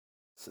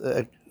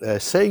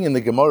saying in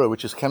the Gemara,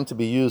 which has come to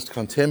be used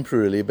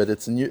contemporarily, but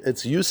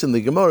its use in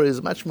the Gemara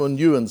is much more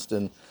nuanced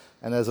and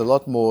has a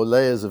lot more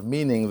layers of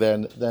meaning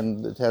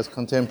than it has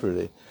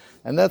contemporarily.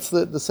 And that's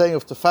the saying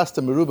of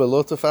tafasta meruba,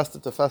 lo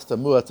tafasta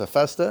mua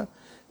tafasta.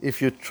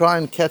 If you try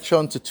and catch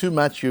on to too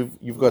much,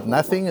 you've got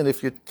nothing, and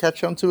if you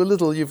catch on to a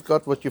little, you've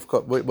got what you've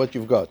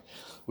got,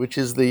 which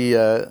is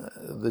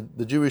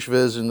the Jewish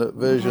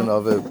version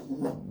of a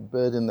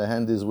bird in the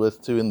hand is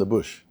worth two in the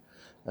bush.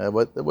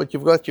 What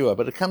you've got, you are.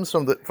 But it comes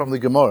from the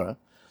Gemara,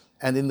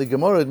 and in the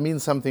Gemara it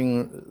means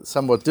something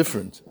somewhat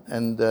different.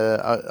 And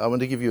I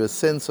want to give you a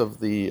sense of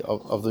the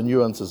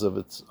nuances of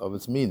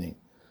its meaning,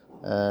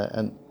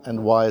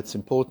 and why it's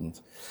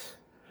important.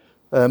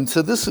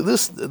 So this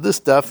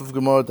daf of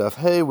Gemara daf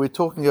hey, we're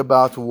talking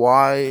about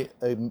why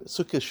a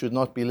sukkah should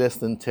not be less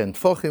than 10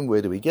 tefachim.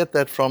 Where do we get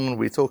that from? And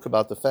we talk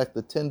about the fact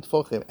that 10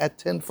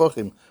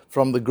 tefachim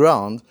from the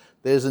ground,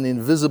 there's an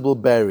invisible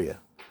barrier.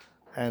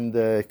 And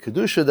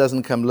Kedusha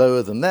doesn't come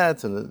lower than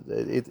that, and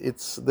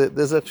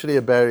there's actually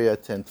a barrier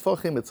at 10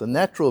 tefachim. It's a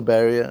natural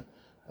barrier.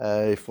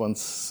 If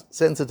one's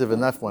sensitive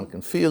enough, one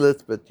can feel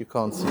it, but you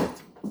can't see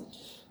it.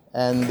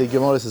 And the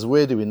Gemara says,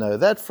 where do we know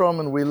that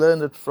from? And we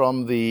learned it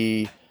from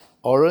the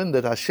Oren,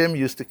 that Hashem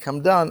used to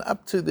come down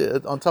up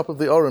to on top of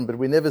the Oren, but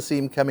we never see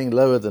him coming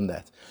lower than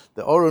that.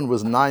 The Oren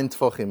was 9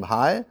 tefachim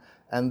high,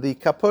 and the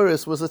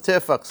Kaporis was a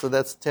tefach, so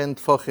that's 10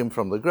 tefachim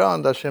from the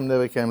ground. Hashem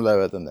never came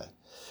lower than that.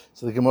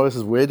 So the Gemara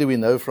says, where do we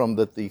know from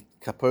that the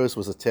Kaporis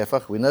was a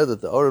tefach? We know that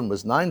the Oren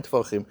was 9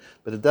 tefachim,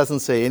 but it doesn't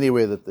say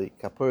anywhere that the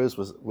Kaporis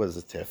was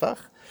a tefach.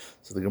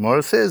 So the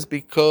Gemara says,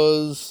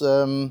 because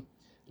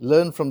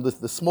learn from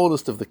the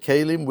smallest of the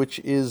kelim, which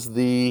is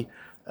the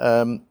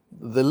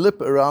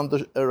lip around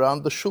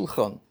the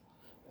shulchan,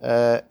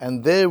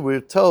 and there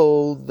we're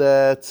told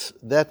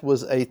that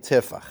was a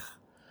tefach.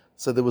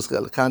 So there was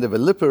kind of a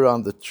lip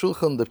around the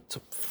shulchan.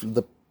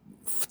 The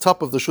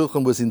top of the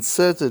shulchan was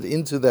inserted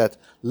into that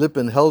lip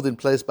and held in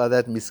place by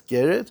that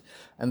miskeret,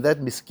 and that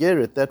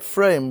miskeret, that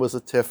frame, was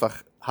a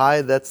tefach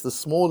high. That's the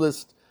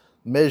smallest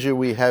measure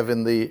we have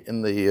in the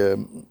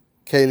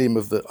kelim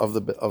of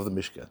the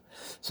Mishkan.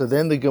 So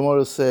then the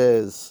Gemara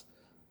says,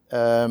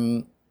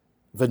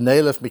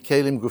 V'neilef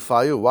mikelim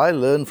gufayu. Why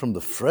learn from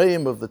the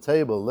frame of the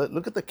table?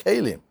 Look at the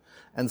kelim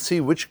and see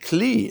which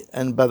kli.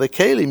 And by the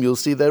kelim, you'll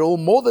see they're all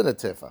more than a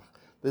tefach.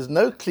 There's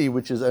no kli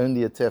which is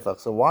only a tefach.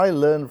 So why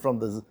learn from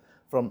the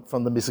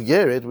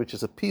misgeret, which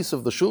is a piece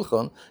of the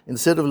shulchan,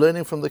 instead of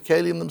learning from the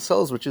kelim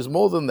themselves, which is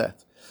more than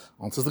that?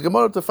 Answers the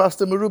Gemara,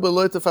 tefasta meruba,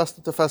 lo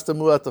tefasta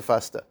mua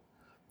tefasta.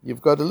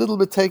 You've got a little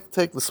bit,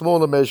 take the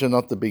smaller measure,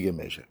 not the bigger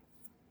measure.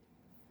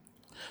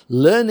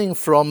 Learning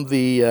from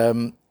the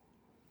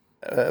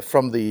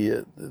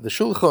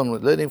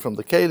shulchan, learning from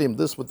the kelim,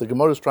 this what the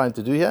Gemara is trying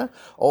to do here,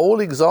 are all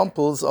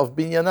examples of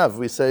binyanav.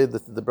 We say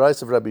that the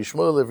Bryce of Rabbi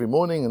Shmuel every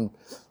morning, and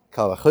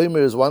Kal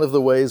Vachomer is one of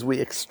the ways we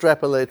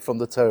extrapolate from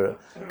the Torah.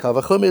 Kal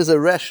Vachomer is a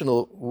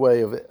rational way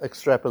of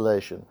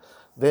extrapolation.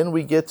 Then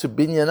we get to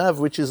binyanav,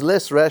 which is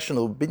less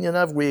rational.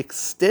 Binyanav, we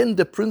extend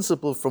a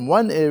principle from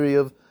one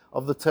area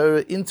of the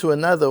Torah into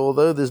another,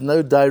 although there's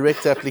no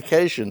direct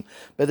application,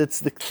 but it's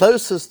the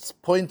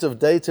closest point of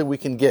data we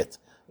can get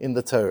in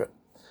the Torah.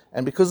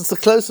 And because it's the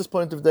closest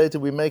point of data,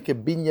 we make a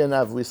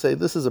binyanav. We say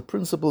this is a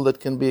principle that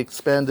can be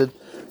expanded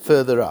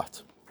further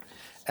out.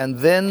 And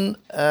then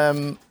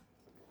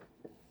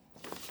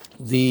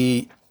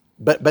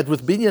but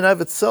with binyanav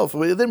itself,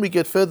 then we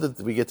get further.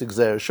 We get to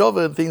Gzeira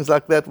Shova and things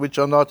like that, which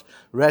are not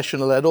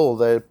rational at all.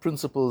 They're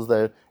principles,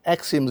 they're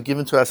axioms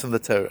given to us in the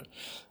Torah.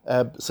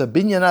 So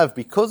binyanav,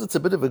 because it's a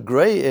bit of a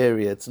gray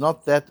area, it's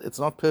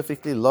not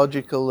perfectly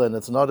logical, and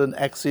it's not an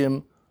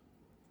axiom.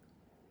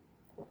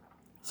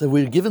 So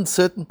we're given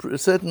certain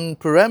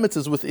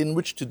parameters within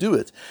which to do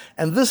it.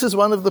 And this is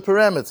one of the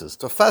parameters.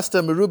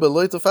 Tafasta meruba,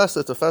 loy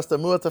tafasta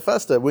mua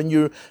tafasta. When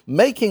you're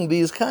making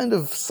these kind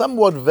of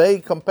somewhat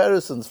vague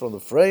comparisons from the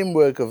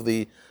framework of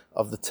the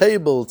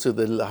table to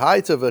the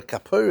height of a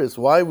kaporis,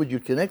 why would you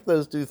connect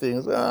those two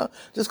things?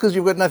 Just because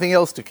you've got nothing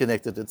else to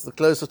connect it. It's the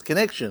closest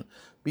connection.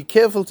 Be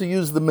careful to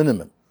use the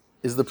minimum,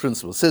 is the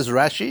principle. Says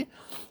Rashi,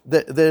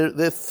 there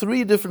are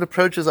 3 different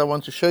approaches I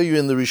want to show you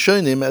in the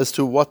Rishonim as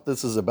to what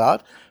this is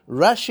about.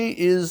 Rashi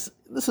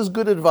this is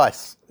good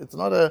advice. It's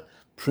not a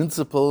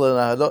principle,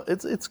 and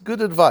it's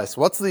good advice.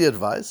 What's the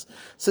advice?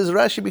 Says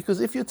Rashi,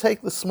 because if you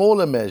take the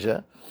smaller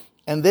measure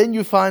and then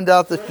you find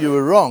out that you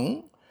were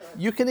wrong,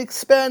 you can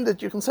expand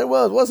it. You can say,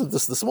 well, it wasn't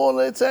this the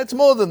smaller, it's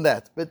more than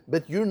that.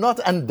 But you're not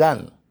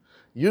undone.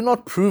 You're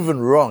not proven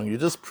wrong. You're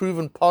just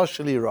proven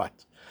partially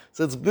right.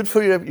 So it's good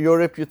for your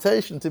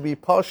reputation to be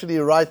partially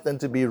right than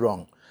to be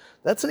wrong.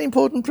 That's an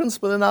important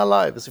principle in our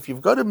lives. If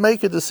you've got to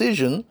make a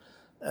decision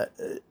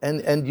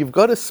and you've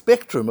got a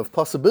spectrum of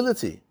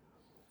possibility,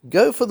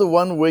 go for the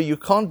one where you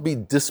can't be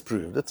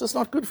disproved. It's just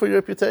not good for your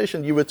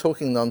reputation. You were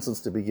talking nonsense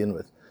to begin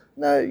with.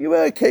 No, you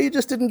were okay. You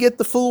just didn't get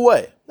the full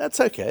way. That's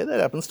okay. That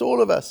happens to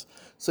all of us.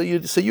 So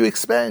you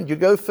expand. You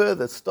go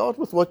further. Start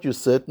with what you're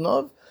certain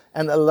of,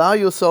 and allow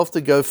yourself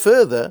to go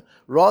further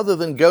rather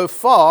than go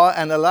far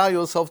and allow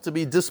yourself to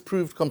be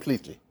disproved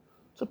completely.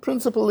 It's a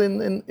principle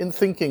in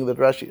thinking that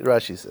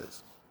Rashi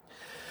says.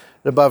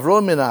 The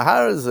Bavrom in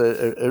Ahar is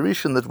a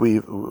rishon that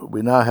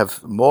we now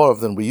have more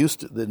of than we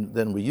used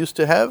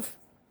to have.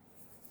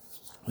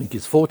 I think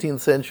it's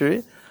 14th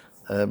century.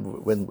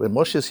 When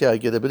Moshe is here, I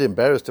get a bit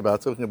embarrassed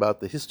about talking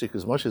about the history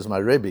because Moshe is my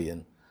Rebbe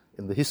in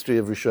the history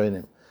of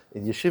Rishonim.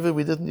 In Yeshiva,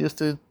 we didn't used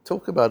to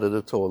talk about it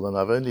at all, and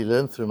I've only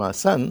learned through my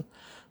son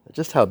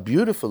just how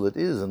beautiful it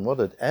is and what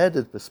an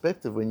added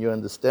perspective when you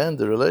understand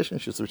the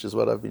relationships, which is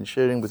what I've been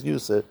sharing with you.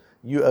 So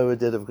you owe a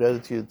debt of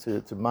gratitude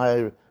to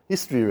my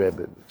history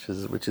Rebbe,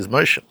 which is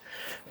Moshe.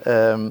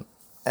 So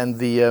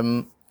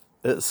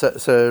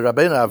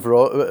Rabbeinu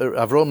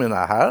Avrom in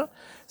Ahar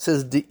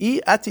says,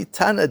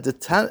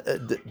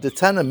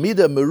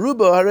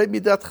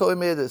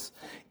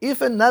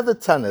 if another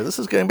Tana, this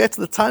is going back to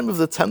the time of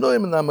the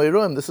Tanoim and the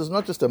Amoraim, this is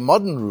not just a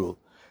modern rule.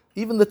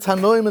 Even the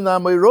Tanoim and the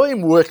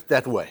Amoraim worked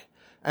that way.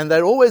 And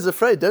they're always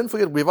afraid. Don't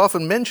forget, we've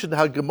often mentioned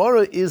how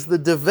Gemara is the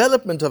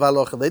development of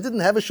halacha. They didn't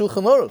have a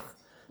Shulchan Aruch.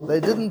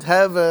 They didn't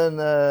have an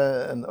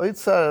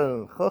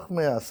Oitzar,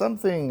 Chochmeh,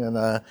 something, and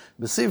a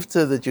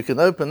Besivta that you can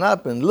open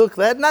up and look.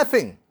 They had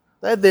nothing.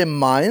 They had their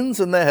minds,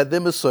 and they had their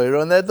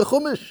Masorah, and they had the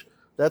Chumash.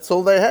 That's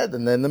all they had,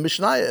 and then the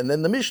Mishnah, and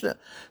then the Mishnah.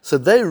 So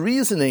they're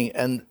reasoning,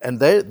 and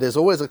there's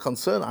always a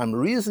concern. I'm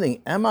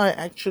reasoning, am I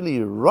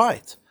actually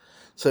right?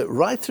 So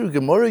right through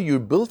Gemara, you're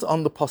built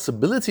on the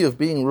possibility of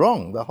being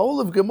wrong. The whole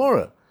of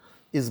Gemara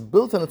is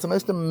built, and it's the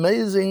most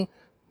amazing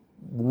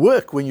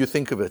work when you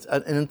think of it.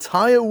 An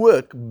entire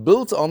work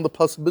built on the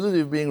possibility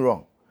of being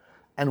wrong,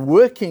 and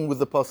working with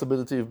the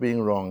possibility of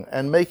being wrong,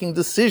 and making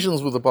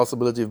decisions with the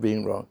possibility of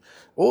being wrong.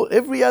 Or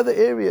every other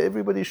area,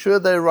 everybody's sure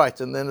they're right,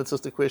 and then it's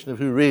just a question of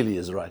who really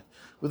is right.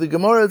 With the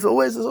Gemara, there's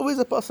always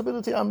a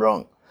possibility I'm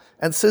wrong.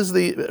 And says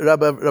the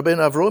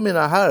Rabbeinu Avrom in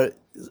Ahar,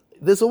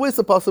 there's always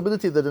the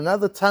possibility that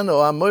another Tana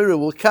or Amoira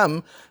will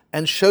come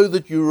and show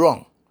that you're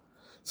wrong.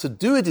 So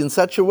do it in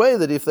such a way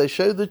that if they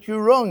show that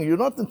you're wrong, you're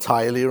not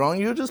entirely wrong,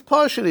 you're just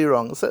partially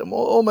wrong. So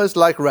almost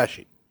like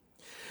Rashi.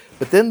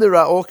 But then the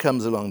Ra'or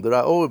comes along. The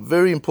Ra'or is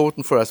very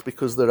important for us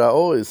because the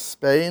Ra'or is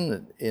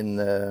Spain in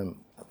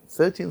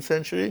 13th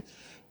century,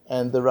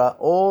 and the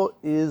Ra'or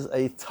is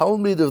a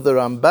Talmid of the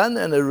Ramban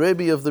and a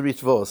Rebbe of the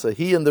Ritva. So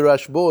he and the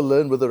Rashbo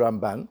learn with the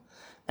Ramban,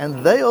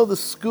 and they are the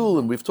school,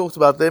 and we've talked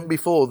about them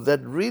before,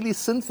 that really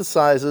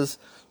synthesizes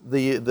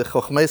the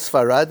Chochmei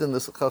Sfarad and the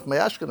Chochmei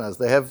Ashkenaz.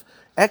 They have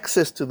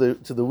access to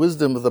the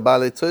wisdom of the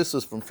Balei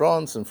Tosfos from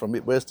France and from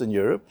Western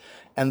Europe,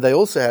 and they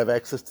also have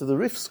access to the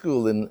Rif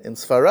school in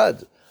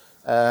Sfarad.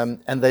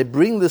 And they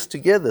bring this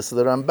together. So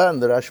the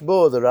Ramban, the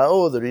Rashbo, the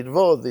Ra'or, the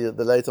Ritva,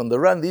 the Leit on the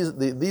Ran,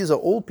 these are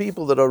all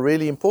people that are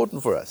really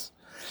important for us.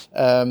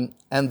 And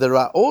the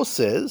Ra'or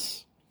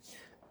says,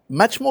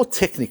 much more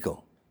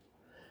technical.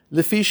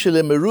 Lefi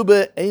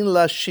shelemeruba ein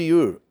la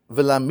shiur,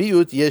 v'la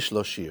miut yesh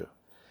lo shiur.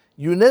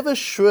 You're never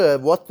sure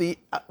what the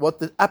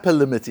upper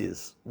limit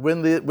is.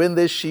 When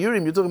there's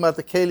shiurim, you're talking about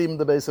the kelim,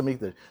 the Beis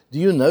Hamikdash. Do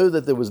you know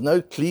that there was no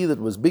kli that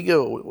was bigger?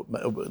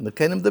 The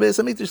kelim, the Beis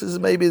Hamikdash is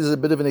maybe a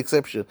bit of an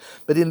exception.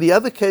 But in the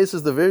other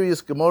cases, the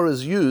various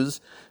Gemaras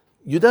use,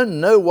 you don't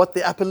know what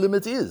the upper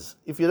limit is.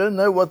 If you don't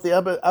know what the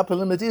upper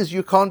limit is,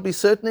 you can't be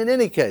certain in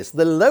any case.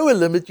 The lower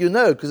limit you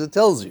know because it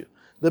tells you.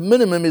 The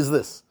minimum is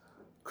this.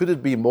 Could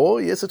it be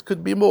more? Yes, it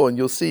could be more, and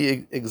you'll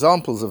see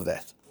examples of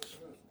that.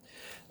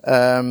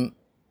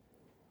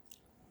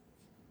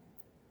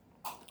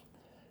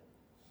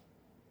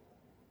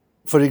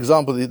 For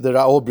example, the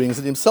Ra'or brings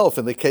it himself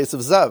in the case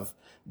of Zav.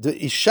 The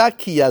Isha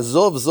ki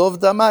yazov zov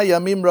dama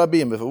yamim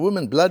rabim. If a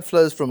woman, blood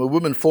flows from a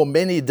woman for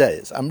many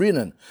days.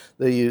 Amrinan.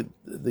 The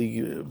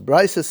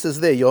Brisa says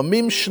there,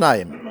 yamim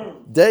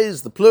shnaim.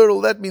 Days, the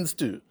plural, that means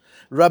two.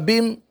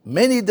 Rabim,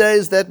 many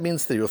days, that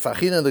means three.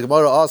 Ufachin and the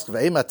Gemara asks,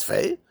 ve'ema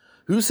tfei?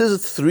 Who says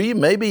it's three?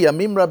 Maybe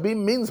yamim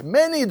rabim means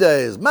many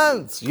days,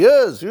 months,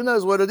 years. Who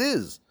knows what it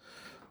is?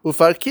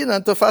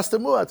 Ufarkinan tofasta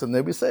muat. And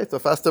then we say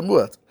tofasta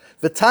muat.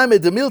 The time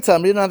of the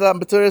miltam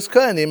rinadam b'Toras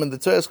Kohanim, and the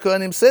Toras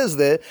Kohanim says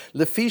there,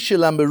 lefi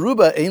shelam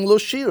beruba ein lo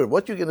shir.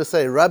 What you're going to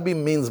say? Rabbi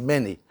means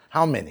many.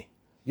 How many?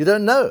 You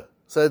don't know.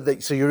 So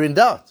you're in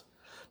doubt.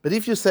 But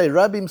if you say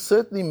Rabbi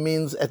certainly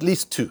means at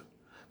least two.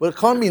 Well, it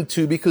can't mean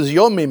two because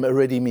Yomim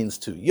already means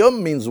two.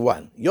 Yom means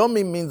one.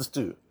 Yomim means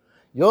two.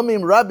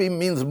 Yomim Rabbi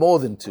means more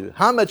than two.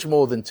 How much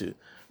more than two?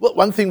 Well,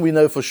 one thing we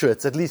know for sure,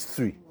 it's at least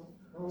three.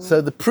 So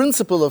the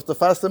principle of the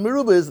Tafasta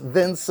Meruba is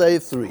then say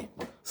three.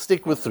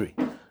 Stick with three.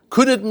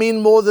 Could it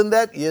mean more than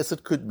that? Yes,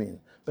 it could mean.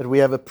 But we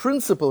have a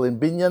principle in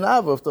Binyan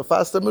Av of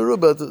Tafasta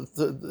Meruba,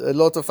 a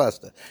lot of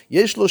Tafasta.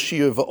 Yesh lo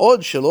shiur v'od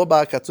shelo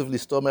ba katuv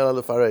listomer al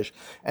lefaresh.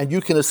 And you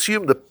can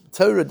assume the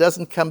Torah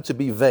doesn't come to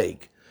be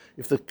vague.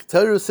 If the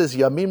Torah says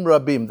Yamim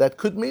Rabim, that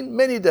could mean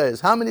many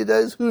days. How many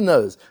days? Who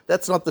knows?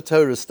 That's not the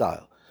Torah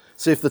style.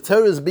 So if the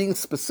Torah is being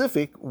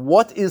specific,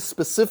 what is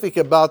specific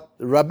about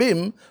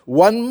Rabim?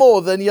 One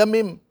more than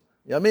Yamim.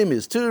 Yamim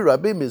is two,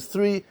 Rabim is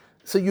three.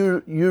 So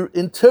you're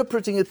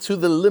interpreting it to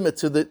the limit,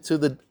 to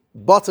the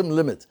bottom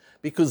limit,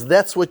 because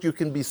that's what you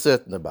can be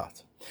certain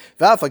about.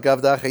 And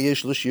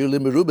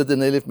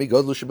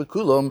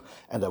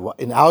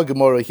in our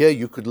Gemara here,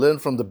 you could learn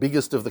from the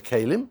biggest of the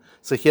Kalim.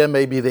 So here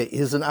maybe there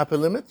is an upper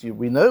limit.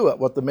 We know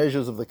what the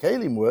measures of the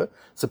Kalim were,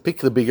 so pick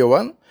the bigger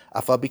one.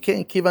 This is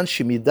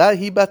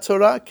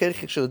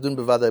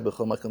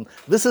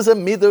a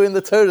midah in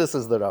the Torah,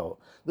 says the Rao.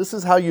 This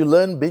is how you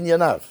learn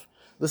binyanav.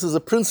 This is a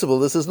principle.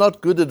 This is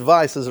not good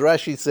advice, as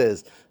Rashi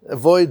says.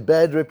 Avoid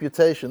bad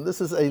reputation.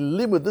 This is a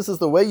limit. This is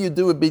the way you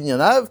do a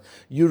binyanav.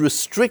 You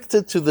restrict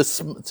it to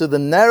the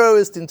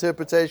narrowest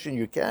interpretation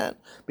you can,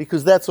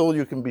 because that's all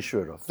you can be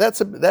sure of.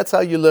 That's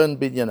how you learn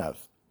binyanav.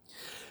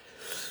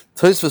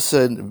 Tosfos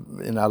said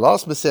in our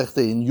last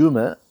Masechta in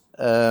Yuma,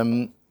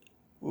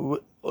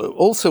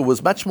 also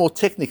was much more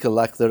technical,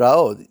 like the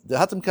Rao. The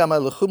Hatam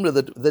Kamal L'Chumra,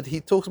 that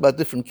he talks about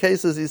different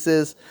cases. He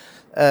says,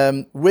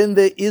 when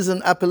there is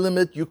an upper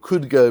limit, you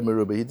could go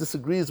Meruba. He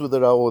disagrees with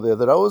the Rao there.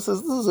 The Rao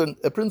says this is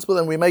a principle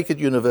and we make it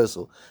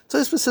universal.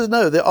 Tosfos says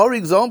no, there are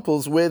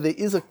examples where there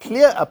is a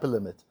clear upper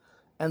limit.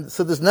 And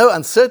so there's no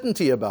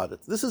uncertainty about it.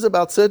 This is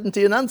about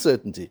certainty and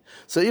uncertainty.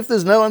 So if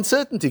there's no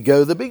uncertainty,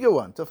 go the bigger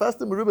one.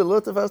 Tafasta Meruba,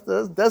 lo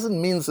tafasta,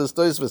 doesn't mean, says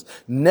Tosfos,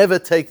 never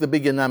take the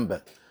bigger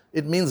number.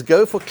 It means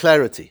go for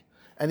clarity.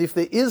 And if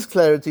there is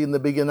clarity in the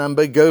bigger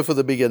number, go for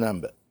the bigger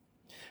number.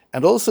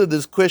 And also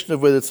this question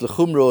of whether it's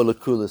l'chumra or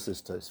l'kula,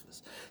 says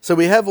Tosfos. So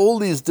we have all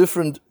these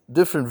different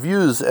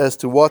views as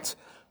to what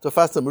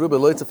tafasta meruba,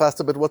 lo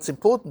tafasta, but what's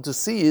important to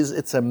see is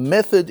it's a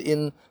method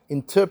in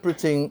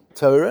interpreting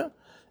Torah,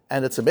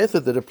 and it's a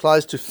method that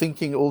applies to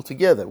thinking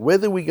altogether.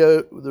 Whether we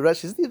go, the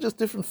Rashis, they're just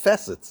different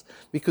facets,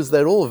 because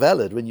they're all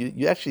valid. When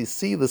you actually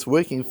see this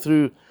working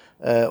through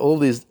all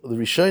the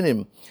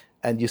Rishonim,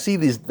 and you see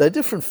they're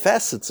different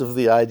facets of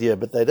the idea,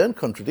 but they don't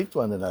contradict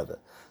one another.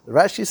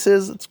 Rashi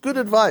says it's good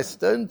advice.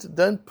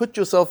 Don't put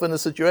yourself in a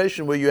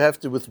situation where you have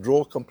to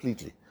withdraw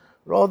completely.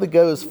 Rather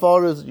go as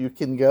far as you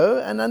can go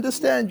and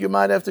understand you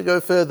might have to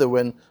go further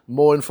when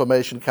more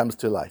information comes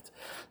to light.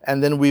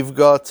 And then we've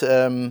got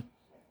the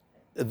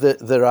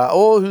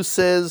Ra'or who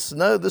says,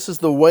 no, this is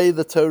the way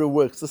the Torah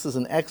works. This is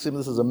an axiom.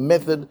 This is a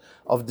method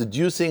of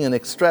deducing and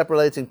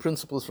extrapolating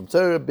principles from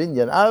Torah.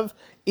 Binyan Av.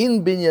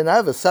 In Binyan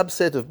Av, a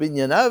subset of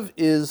Binyan Av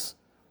is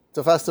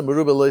tafasta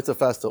meruba lo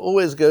tafasta.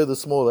 Always go the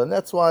smaller. And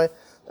that's why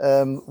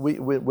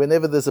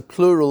whenever there's a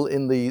plural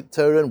in the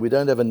Torah and we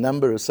don't have a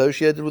number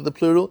associated with the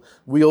plural,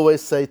 we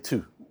always say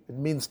 2. It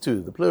means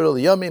 2. The plural,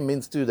 yomim,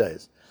 means 2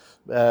 days.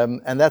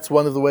 And that's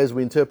one of the ways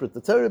we interpret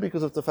the Torah,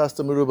 because of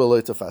tafasta meruba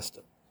lo tafasta.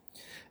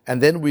 And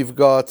then we've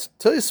got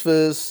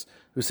Tosfos,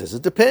 who says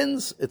it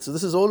depends. This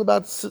is all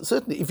about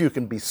certainty. If you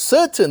can be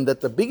certain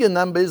that the bigger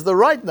number is the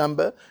right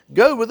number,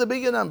 go with the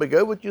bigger number.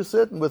 Go what you're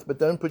certain with, but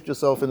don't put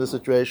yourself in a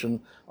situation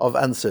of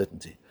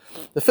uncertainty.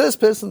 The first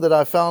person that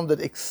I found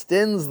that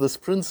extends this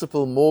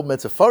principle more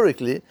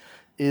metaphorically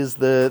is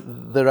the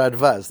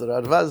Radvaz. The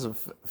Radvaz,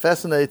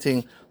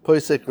 fascinating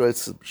posek, wrote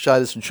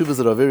shaylos and shuvas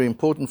that are very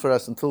important for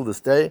us until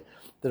this day.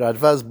 The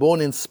Radvaz,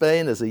 born in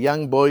Spain as a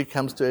young boy,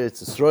 comes to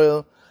Eretz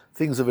Yisrael.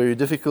 Things are very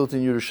difficult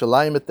in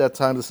Yerushalayim at that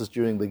time. This is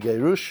during the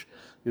Gerush.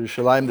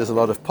 Yerushalayim, there's a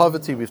lot of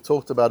poverty. We've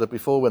talked about it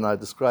before when I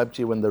described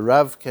to you when the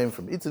Rav came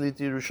from Italy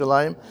to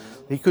Yerushalayim.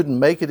 He couldn't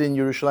make it in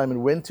Yerushalayim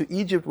and went to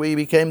Egypt, where he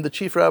became the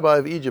chief rabbi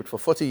of Egypt for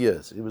 40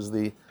 years. He was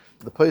the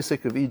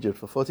posek of Egypt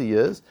for 40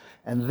 years,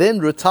 and then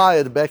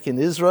retired back in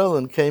Israel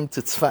and came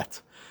to Tzfat,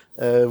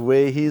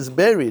 where he's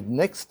buried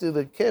next to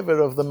the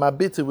kever of the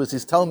Mabit, who was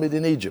his Talmud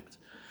in Egypt.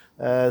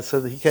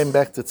 So he came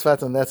back to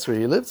Tzfat, and that's where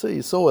he lived. So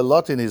he saw a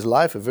lot in his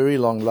life, a very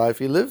long life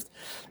he lived.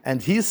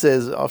 And he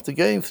says, after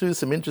going through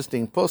some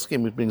interesting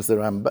poskim, which brings the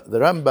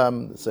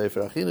Rambam, the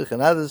Sefer HaChinuch,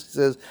 and others, he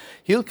says,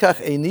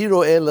 Hilkach eini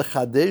ro'eh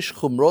lechadesh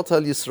chumrot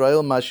al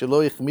Yisrael ma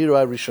shelo ichmiru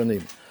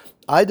harishonim.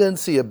 I don't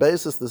see a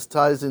basis. This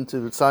ties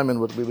into, Simon,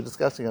 what we were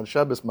discussing on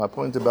Shabbos, my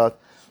point about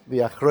the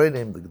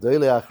Achronim, the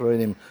Gdolei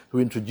Achronim, who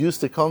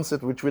introduced a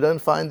concept which we don't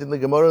find in the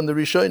Gemara and the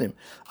Rishonim.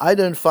 I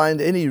don't find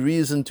any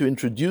reason to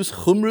introduce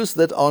chumras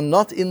that are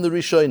not in the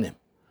Rishonim.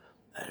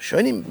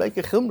 Rishonim make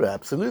a chumra,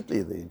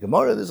 absolutely. The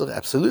Gemara, there's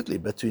absolutely.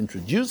 But to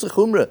introduce a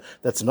chumra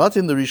that's not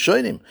in the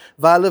Rishonim,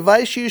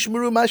 va'alevai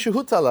she'yishmeru ma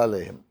shehutal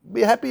aleihim.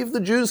 Be happy if the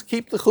Jews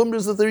keep the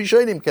chumras that the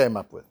Rishonim came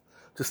up with.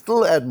 To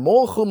still add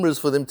more chumras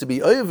for them to be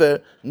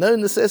over, no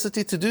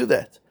necessity to do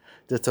that.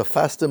 The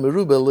tafasta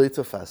meruba lo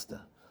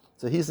tafasta.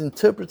 So he's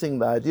interpreting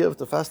the idea of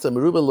tafasta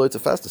meruba lo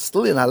tafasta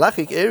still in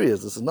halachic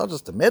areas. This is not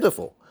just a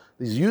metaphor.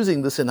 He's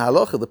using this in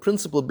halacha, the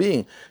principle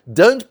being,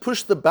 don't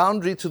push the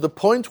boundary to the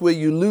point where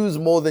you lose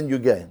more than you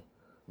gain.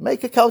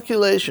 Make a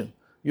calculation.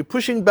 You're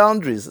pushing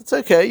boundaries. It's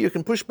okay, you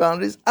can push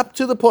boundaries up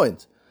to the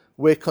point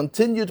where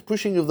continued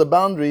pushing of the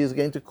boundary is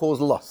going to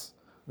cause loss.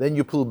 Then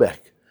you pull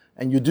back.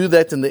 And you do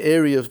that in the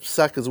area of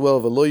psak as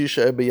well, v'lo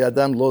yisha'er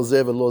b'yadam lo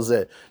zeh v'lo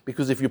zeh.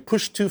 Because if you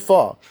push too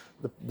far,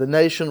 the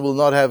nation will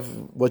not have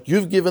what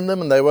you've given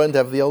them, and they won't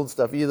have the old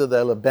stuff either.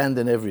 They'll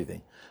abandon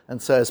everything.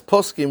 And so as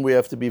poskim, we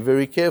have to be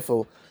very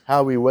careful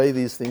how we weigh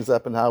these things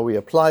up and how we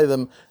apply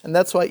them. And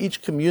that's why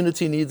each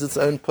community needs its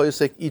own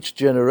posek, each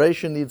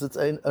generation needs its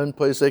own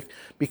posek,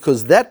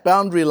 because that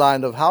boundary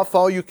line of how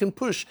far you can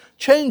push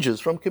changes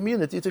from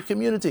community to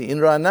community. In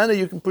Ra'anana,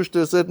 you can push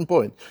to a certain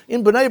point.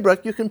 In Bnei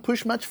Brak, you can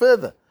push much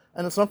further,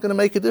 and it's not going to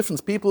make a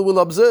difference. People will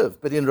observe.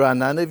 But in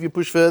Ra'anana, if you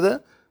push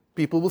further,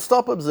 people will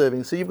stop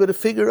observing. So you've got to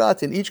figure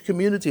out in each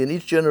community, in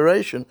each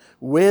generation,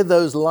 where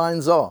those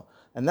lines are.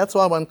 And that's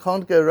why one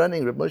can't go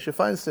running. Reb Moshe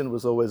Feinstein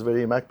was always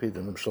very makpid,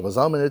 and Reb Shlomo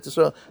Zalman in Eretz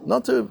Yisrael,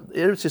 not to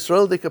Eretz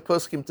Yisrael dika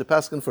poskim to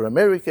paskin for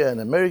America,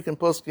 and American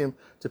poskim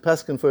to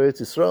paskin for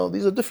Eretz Yisrael.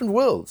 These are different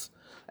worlds.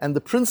 And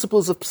the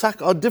principles of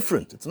psak are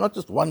different. It's not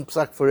just one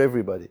psak for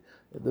everybody.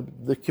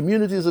 The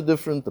communities are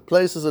different, the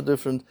places are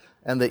different,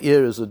 and the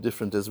eras are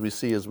different, as we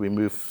see as we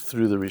move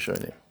through the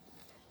Rishonim.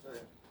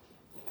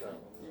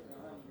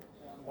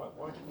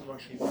 Why didn't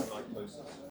Rashi